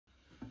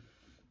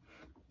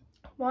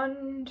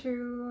1,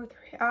 2,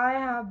 3. I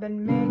have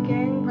been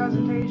making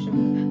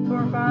presentations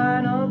for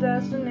final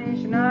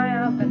destination. I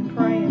have been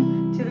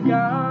praying to the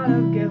God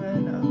of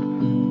giving up.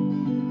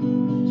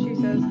 She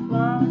says,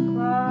 lock,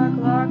 lock,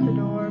 lock the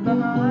door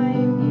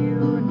behind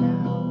you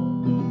now.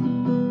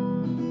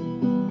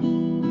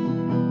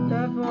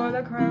 Before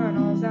the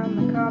criminals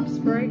and the cops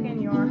break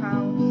in your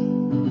house.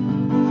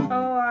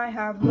 Oh, I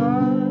have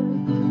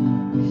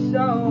looked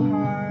so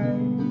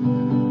hard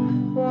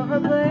for a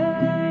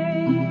place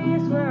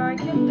where I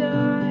can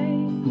die,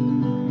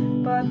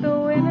 but the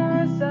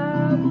winners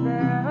up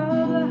there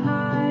of the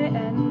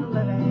high-end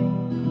living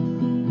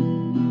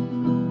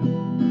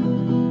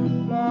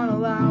won't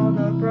allow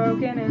the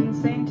broken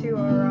insane to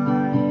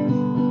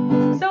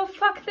arise. So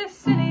fuck this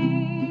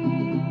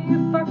city,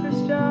 fuck this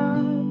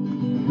job.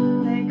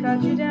 They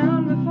cut you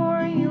down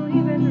before you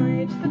even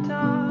reach the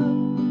top.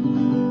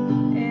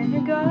 In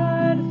your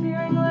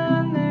God-fearing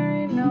land there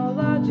ain't no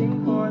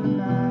lodging for the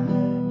mad.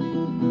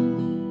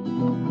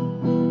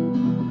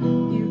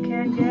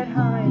 Get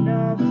high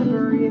enough to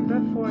breathe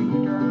before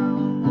you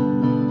drown.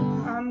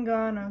 I'm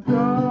gonna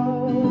go